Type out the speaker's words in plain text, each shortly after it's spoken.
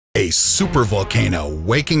A supervolcano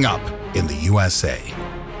waking up in the USA.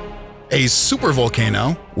 A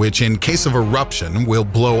supervolcano, which in case of eruption will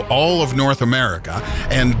blow all of North America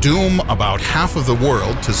and doom about half of the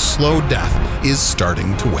world to slow death, is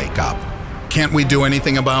starting to wake up. Can't we do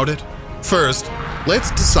anything about it? First,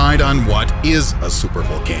 let's decide on what is a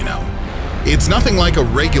supervolcano. It's nothing like a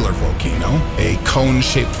regular volcano, a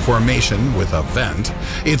cone-shaped formation with a vent.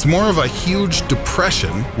 It's more of a huge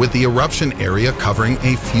depression with the eruption area covering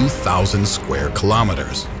a few thousand square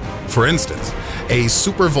kilometers. For instance, a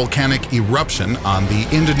supervolcanic eruption on the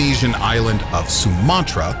Indonesian island of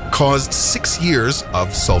Sumatra caused 6 years of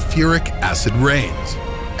sulfuric acid rains.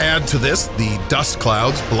 Add to this the dust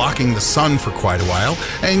clouds blocking the sun for quite a while,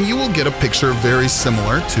 and you will get a picture very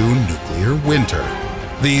similar to nuclear winter.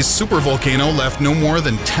 The supervolcano left no more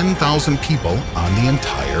than 10,000 people on the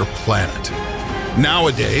entire planet.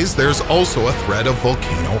 Nowadays, there's also a threat of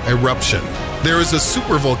volcano eruption. There is a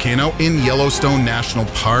supervolcano in Yellowstone National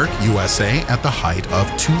Park, USA, at the height of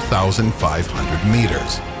 2,500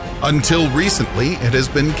 meters. Until recently, it has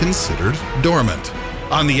been considered dormant.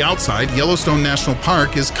 On the outside, Yellowstone National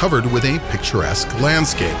Park is covered with a picturesque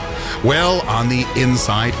landscape. Well, on the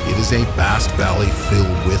inside, it is a vast valley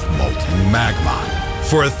filled with molten magma.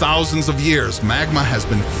 For thousands of years, magma has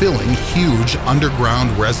been filling huge underground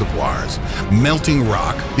reservoirs, melting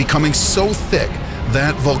rock, becoming so thick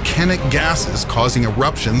that volcanic gases causing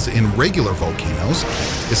eruptions in regular volcanoes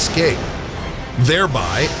can't escape.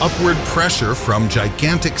 Thereby, upward pressure from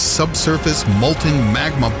gigantic subsurface molten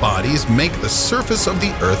magma bodies make the surface of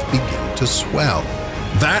the Earth begin to swell.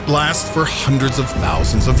 That lasts for hundreds of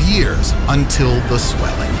thousands of years until the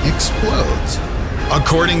swelling explodes.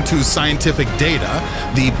 According to scientific data,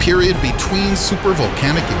 the period between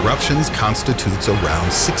supervolcanic eruptions constitutes around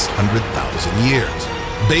 600,000 years.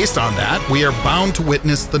 Based on that, we are bound to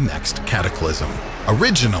witness the next cataclysm.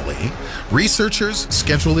 Originally, researchers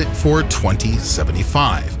scheduled it for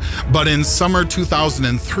 2075, but in summer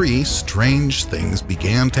 2003, strange things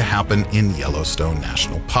began to happen in Yellowstone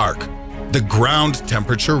National Park. The ground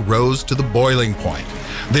temperature rose to the boiling point.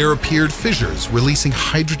 There appeared fissures releasing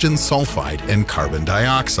hydrogen sulfide and carbon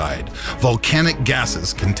dioxide, volcanic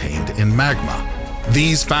gases contained in magma.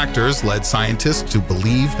 These factors led scientists to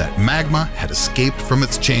believe that magma had escaped from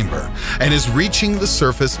its chamber and is reaching the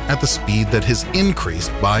surface at the speed that has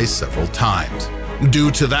increased by several times.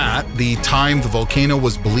 Due to that, the time the volcano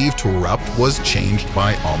was believed to erupt was changed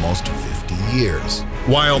by almost 50 years.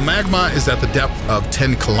 While magma is at the depth of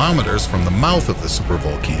 10 kilometers from the mouth of the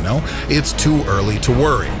supervolcano, it's too early to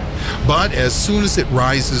worry. But as soon as it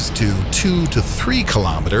rises to 2 to 3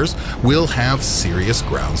 kilometers, we'll have serious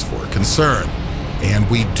grounds for concern. And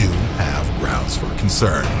we do have grounds for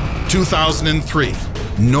concern. 2003,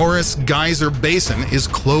 Norris Geyser Basin is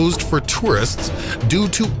closed for tourists due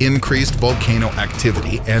to increased volcano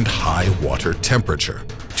activity and high water temperature.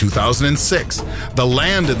 2006, the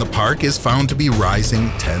land in the park is found to be rising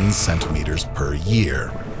 10 centimeters per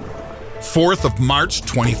year. 4th of March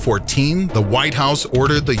 2014, the White House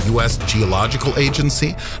ordered the U.S. Geological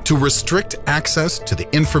Agency to restrict access to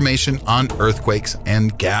the information on earthquakes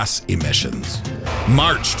and gas emissions.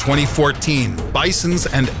 March 2014, bisons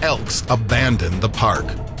and elks abandoned the park.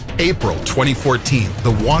 April 2014,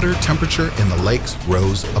 the water temperature in the lakes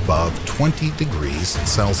rose above 20 degrees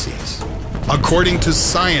Celsius. According to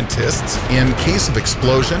scientists, in case of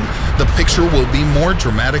explosion, the picture will be more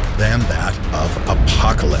dramatic than that of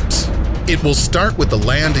apocalypse. It will start with the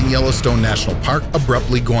land in Yellowstone National Park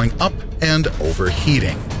abruptly going up and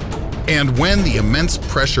overheating. And when the immense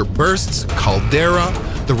pressure bursts, caldera,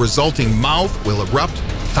 the resulting mouth will erupt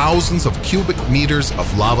thousands of cubic meters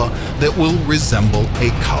of lava that will resemble a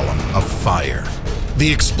column of fire.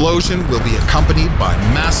 The explosion will be accompanied by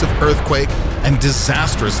massive earthquake and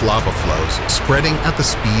disastrous lava flows spreading at the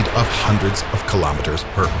speed of hundreds of kilometers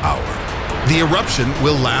per hour. The eruption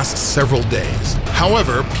will last several days.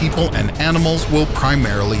 However, people and animals will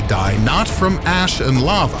primarily die not from ash and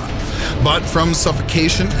lava, but from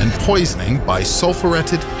suffocation and poisoning by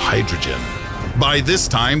sulfuretted hydrogen. By this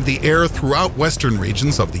time, the air throughout western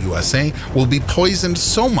regions of the USA will be poisoned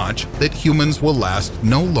so much that humans will last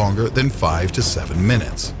no longer than 5 to 7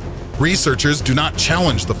 minutes. Researchers do not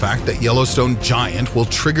challenge the fact that Yellowstone Giant will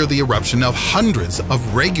trigger the eruption of hundreds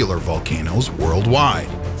of regular volcanoes worldwide.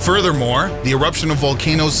 Furthermore, the eruption of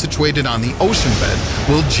volcanoes situated on the ocean bed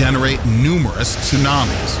will generate numerous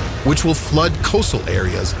tsunamis, which will flood coastal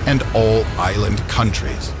areas and all island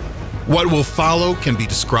countries. What will follow can be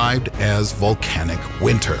described as volcanic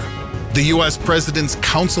winter. The U.S. President's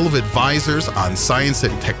Council of Advisors on Science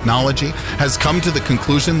and Technology has come to the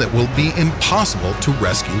conclusion that it will be impossible to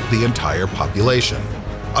rescue the entire population.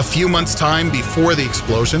 A few months' time before the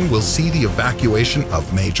explosion, we'll see the evacuation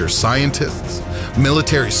of major scientists,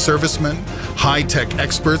 military servicemen, high-tech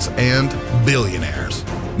experts, and billionaires.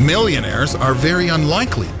 Millionaires are very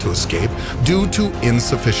unlikely to escape due to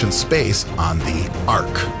insufficient space on the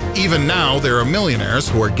Ark. Even now, there are millionaires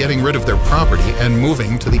who are getting rid of their property and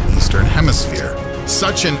moving to the Eastern Hemisphere.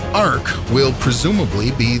 Such an Ark will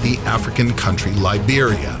presumably be the African country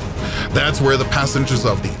Liberia. That's where the passengers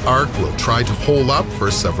of the Ark will try to hole up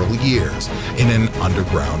for several years in an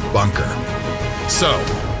underground bunker. So,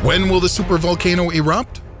 when will the supervolcano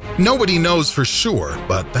erupt? Nobody knows for sure,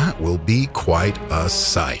 but that will be quite a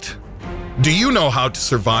sight. Do you know how to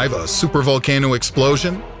survive a supervolcano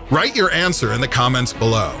explosion? Write your answer in the comments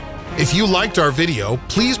below. If you liked our video,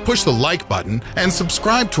 please push the like button and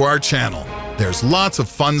subscribe to our channel. There's lots of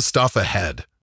fun stuff ahead.